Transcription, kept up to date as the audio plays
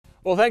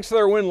Well, thanks to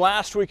their win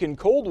last week in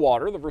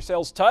Coldwater, the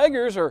Versailles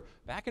Tigers are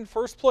back in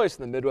first place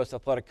in the Midwest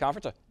Athletic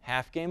Conference, a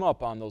half game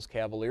up on those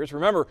Cavaliers.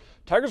 Remember,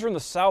 Tigers are in the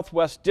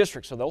Southwest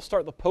District, so they'll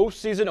start the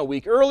postseason a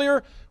week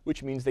earlier,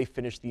 which means they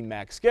finish the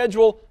MAC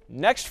schedule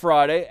next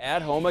Friday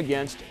at home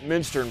against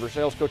Minster. And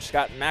Versailles coach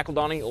Scott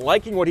McEldowney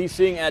liking what he's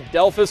seeing at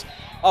Delphus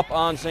up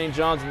on St.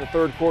 John's in the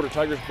third quarter.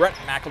 Tigers' Brett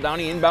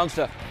McEldowney inbounds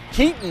to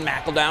Keaton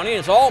McEldowney, and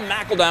it's all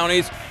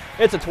McEldowney's.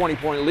 It's a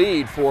 20-point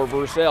lead for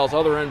Versailles.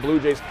 Other end, Blue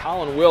Jays'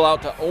 Colin Will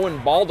out to Owen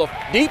Baldoff.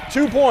 Deep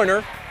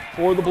two-pointer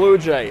for the Blue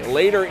Jay.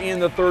 Later in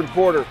the third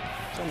quarter,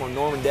 someone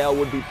Normandale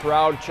would be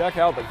proud. Check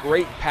out the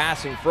great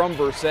passing from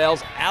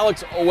Versailles.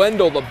 Alex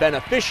Owendel, the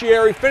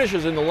beneficiary,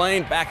 finishes in the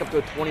lane, back up to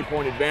a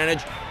 20-point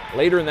advantage.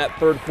 Later in that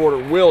third quarter,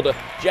 Will to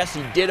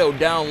Jesse Ditto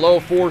down low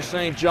for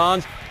St.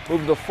 John's. Move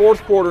to the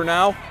fourth quarter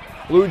now.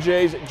 Blue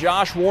Jays'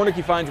 Josh Warnick,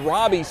 he finds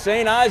Robbie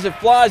St. Isaac,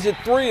 flies at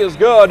three, is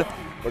good.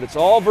 But it's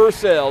all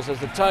Versailles as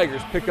the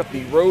Tigers pick up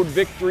the road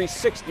victory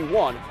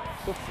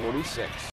 61-46.